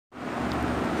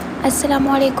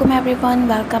अस्सलामुअलैकुम everyone,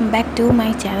 welcome back to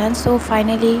my channel. So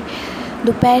finally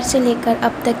दोपहर से लेकर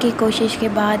अब तक की कोशिश के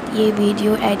बाद ये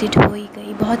वीडियो एडिट हो ही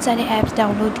गई। बहुत सारे ऐप्स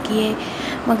डाउनलोड किए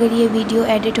मगर ये वीडियो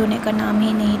एडिट होने का नाम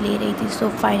ही नहीं ले रही थी। सो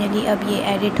फाइनली अब ये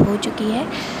एडिट हो चुकी है।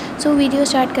 सो वीडियो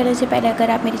स्टार्ट करने से पहले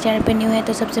अगर आप मेरे चैनल पर न्यू हैं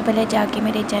तो सबसे पहले जाके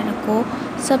मेरे चैनल को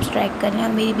सब्सक्राइब कर लें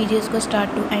और मेरी वीडियोज़ को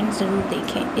स्टार्ट टू एंड ज़रूर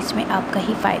देखें, इसमें आपका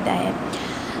ही फ़ायदा है।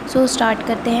 सो स्टार्ट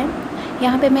करते हैं।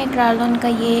 यहाँ पे मैं क्रायोन का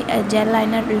ये जेल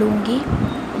लाइनर लूँगी,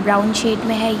 ब्राउन शेड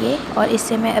में है ये, और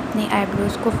इससे मैं अपनी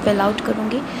आईब्रोज़ को फिल आउट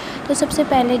करूँगी। तो सबसे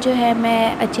पहले जो है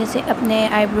मैं अच्छे से अपने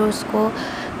आईब्रोज़ को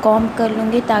कॉम्ब कर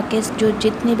लूँगी ताकि जो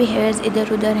जितने भी हेयर्स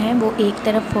इधर उधर हैं वो एक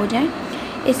तरफ हो जाएं।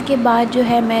 इसके बाद जो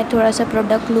है मैं थोड़ा सा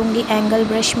प्रोडक्ट लूँगी एंगल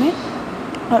ब्रश में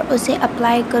और उसे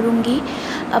अप्लाई करूँगी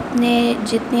अपने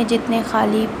जितने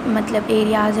खाली मतलब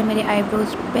एरियाज़ है मेरे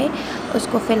आईब्रोज़ पे,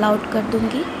 उसको फिल आउट कर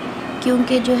दूँगी।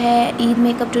 क्योंकि जो है ईद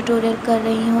मेकअप ट्यूटोरियल कर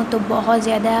रही हूँ तो बहुत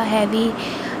ज़्यादा हैवी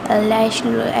लैश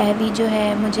हैवी जो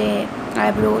है मुझे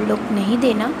आईब्रो लुक नहीं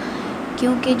देना,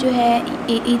 क्योंकि जो है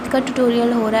ईद का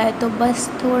ट्यूटोरियल हो रहा है तो बस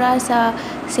थोड़ा सा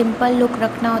सिंपल लुक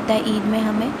रखना होता है ईद में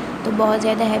हमें, तो बहुत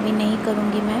ज़्यादा हैवी नहीं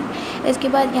करूँगी मैं। इसके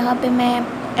बाद यहाँ पे मैं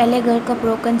एले घर का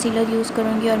प्रो कंसीलर यूज़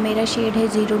करूँगी और मेरा शेड है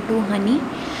 02 हनी।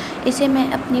 इसे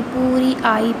मैं अपनी पूरी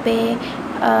आई पे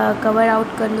कवर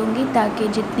आउट कर लूँगी ताकि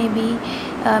जितने भी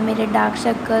मेरे डार्क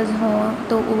सर्कल्स हों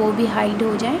तो वो भी हाइड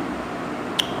हो जाएं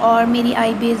और मेरी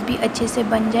आई बेस भी अच्छे से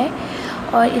बन जाए।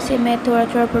 और इसे मैं थोड़ा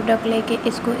थोड़ा प्रोडक्ट लेके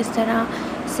इसको इस तरह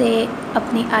से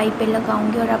अपनी आई पे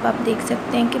लगाऊंगी। और अब आप देख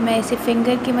सकते हैं कि मैं इसे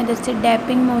फिंगर की मदद से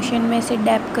डैपिंग मोशन में इसे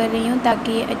डैप कर रही हूँ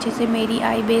ताकि ये अच्छे से मेरी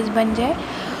आई बेस बन जाए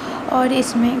और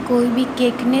इसमें कोई भी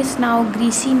केकनेस ना हो,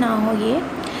 ग्रीसी ना हो ये।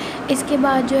 इसके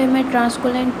बाद जो है मैं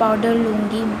ट्रांसपेरेंट पाउडर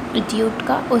लूँगी ड्यूट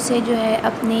का, उसे जो है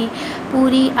अपनी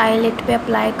पूरी आईलिड पे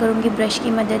अप्लाई करूँगी ब्रश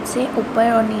की मदद से,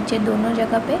 ऊपर और नीचे दोनों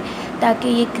जगह पे, ताकि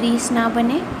ये क्रीज ना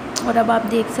बने। और अब आप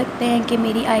देख सकते हैं कि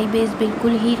मेरी आई बेस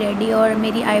बिल्कुल ही रेडी और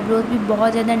मेरी आईब्रोज भी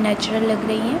बहुत ज़्यादा नेचुरल लग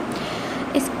रही हैं।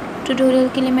 इस ट्यूटोरियल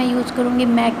के लिए मैं यूज़ करूँगी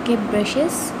मैक के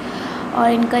ब्रशेस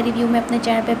और इनका रिव्यू मैं अपने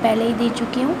चैनल पर पहले ही दे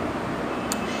चुकी हूँ।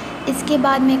 इसके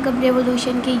बाद मेकअप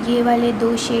रेवोल्यूशन के ये वाले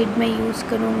 2 शेड मैं यूज़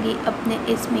करूँगी अपने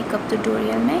इस मेकअप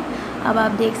ट्यूटोरियल में। अब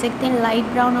आप देख सकते हैं लाइट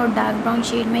ब्राउन और डार्क ब्राउन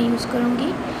शेड में यूज़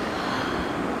करूँगी।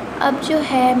 अब जो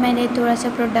है मैंने थोड़ा सा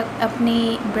प्रोडक्ट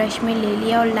अपनी ब्रश में ले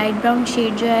लिया और लाइट ब्राउन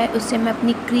शेड जो है उससे मैं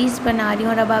अपनी क्रीज़ बना रही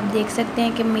हूँ। और अब आप देख सकते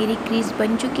हैं कि मेरी क्रीज़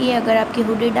बन चुकी है। अगर आपकी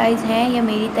हुडेड आइज़ हैं या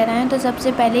मेरी तरह हैं तो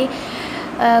सबसे पहले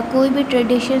कोई भी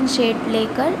ट्रेडिशनल शेड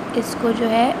लेकर इसको जो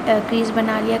है क्रीज़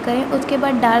बना लिया करें। उसके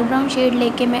बाद डार्क ब्राउन शेड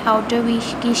लेके मैं आउटर वी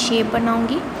की शेप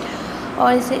बनाऊंगी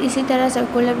और इसे इसी तरह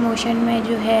सर्कुलर मोशन में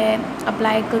जो है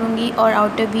अप्लाई करूंगी और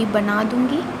आउटर वी बना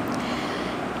दूंगी।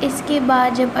 इसके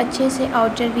बाद जब अच्छे से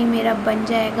आउटर वी मेरा बन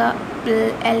जाएगा,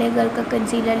 एले गर्ल का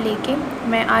कंसीलर लेके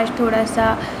मैं आज थोड़ा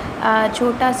सा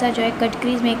छोटा सा जो है कट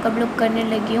क्रीज़ मेकअप लुक करने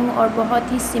लगी हूँ और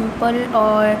बहुत ही सिंपल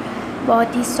और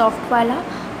बहुत ही सॉफ्ट वाला।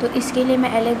 तो इसके लिए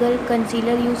मैं एले गर्ल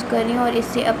कंसीलर यूज़ कर रही हूँ और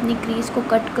इससे अपनी क्रीज़ को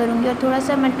कट करूँगी और थोड़ा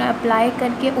सा मैं अप्लाई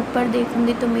करके ऊपर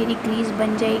देखूँगी तो मेरी क्रीज़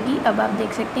बन जाएगी। अब आप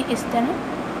देख सकते हैं इस तरह।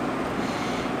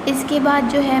 इसके बाद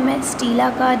जो है मैं स्टीला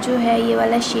का जो है ये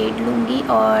वाला शेड लूँगी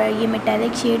और ये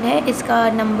मेटालिक शेड है, इसका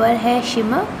नंबर है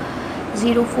शिमर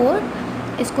 04।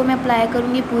 इसको मैं अप्लाई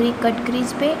करूँगी पूरी कट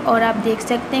क्रीज़ पे और आप देख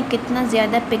सकते हैं कितना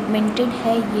ज़्यादा पिगमेंटेड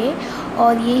है ये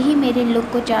और यही मेरे लुक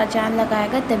को 4 चांद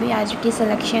लगाएगा, तभी आज की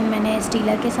सिलेक्शन मैंने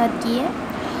स्टीला के साथ की है।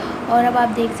 और अब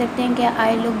आप देख सकते हैं कि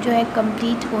आई लुक जो है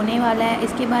कंप्लीट होने वाला है।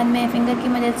 इसके बाद मैं फिंगर की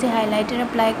मदद से हाइलाइटर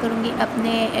अप्लाई करूँगी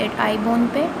अपने आई बोन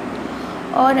पे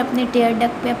और अपने टेयर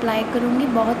डक पे अप्लाई करूँगी,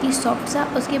 बहुत ही सॉफ्ट सा।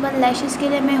 उसके बाद लैशेज़ के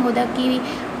लिए मैं हुदा की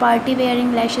पार्टी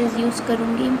वेयरिंग लैशेज़ यूज़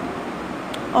करूँगी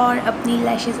और अपनी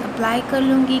लैशेज़ अप्लाई कर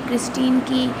लूँगी क्रिस्टीन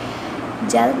की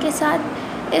जेल के साथ।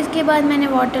 इसके बाद मैंने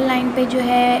वाटर लाइन पे जो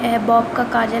है बॉब का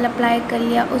काजल अप्लाई कर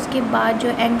लिया। उसके बाद जो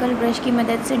एंगल ब्रश की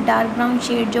मदद से डार्क ब्राउन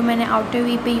शेड जो मैंने आउटर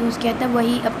वी पे यूज़ किया था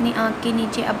वही अपनी आँख के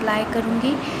नीचे अप्लाई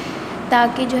करूँगी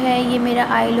ताकि जो है ये मेरा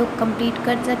आई लुक कंप्लीट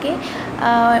कर सके।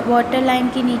 वाटर लाइन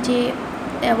के नीचे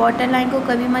वाटर लाइन को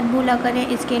कभी मत भूला करें।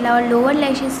 इसके अलावा लोअर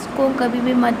लैशेस को कभी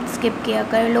भी मत स्किप किया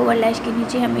करें, लोअर लैश के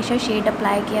नीचे हमेशा शेड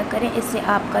अप्लाई किया करें, इससे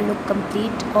आपका लुक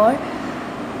कंप्लीट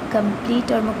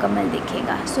और मुकम्मल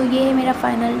दिखेगा। सो ये है मेरा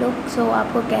फाइनल लुक। सो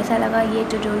आपको कैसा लगा ये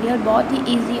ट्यूटोरियल? बहुत ही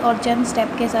इजी और चंद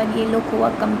स्टेप के साथ ये लुक हुआ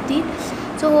कंप्लीट।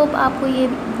 सो होप आपको ये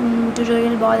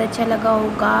ट्यूटोरियल बहुत अच्छा लगा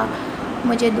होगा।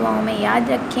 मुझे दुआओं में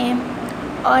याद रखें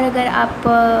और अगर आप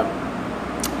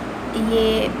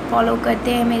ये फॉलो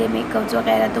करते हैं मेरे मेकअप्स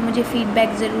वगैरह तो मुझे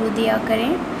फ़ीडबैक ज़रूर दिया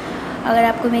करें। अगर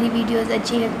आपको मेरी वीडियोस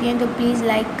अच्छी लगती हैं तो प्लीज़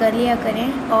लाइक कर लिया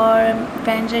करें और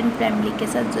फ्रेंड्स एंड फैमिली के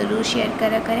साथ ज़रूर शेयर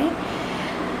करा करें।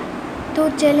 तो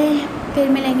चलें फिर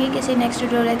मिलेंगे किसी नेक्स्ट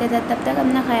ट्यूटोरियल के साथ, तब तक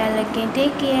अपना ख्याल रखें।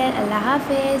 टेक केयर, अल्लाह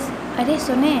हाफिज़। अरे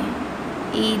सुने,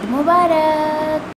 ईद मुबारक।